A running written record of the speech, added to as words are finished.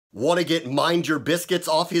Want to get Mind Your Biscuits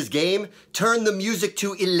off his game? Turn the music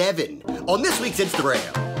to 11 on this week's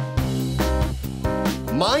Instagram.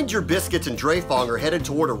 Mind Your Biscuits and Drefong are headed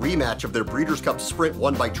toward a rematch of their Breeders' Cup Sprint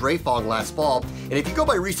won by Drefong last fall, and if you go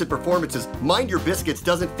by recent performances, Mind Your Biscuits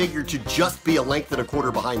doesn't figure to just be a length and a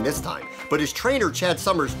quarter behind this time. But his trainer, Chad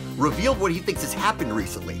Summers, revealed what he thinks has happened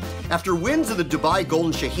recently. After wins in the Dubai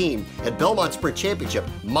Golden Shaheen and Belmont Sprint Championship,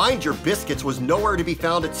 Mind Your Biscuits was nowhere to be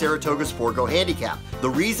found at Saratoga's 4-Go handicap.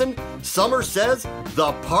 The reason? Summers says,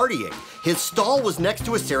 the partying. His stall was next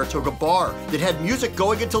to a Saratoga bar that had music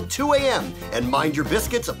going until 2 a.m., and Mind Your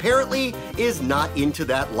Biscuits apparently is not into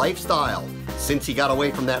that lifestyle. Since he got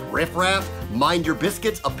away from that riffraff, Mind Your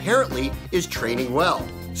Biscuits apparently is training well.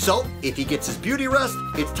 So, if he gets his beauty rest,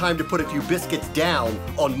 it's time to put a few biscuits down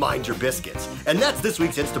on Mind Your Biscuits. And that's this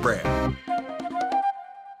week's InstaBram.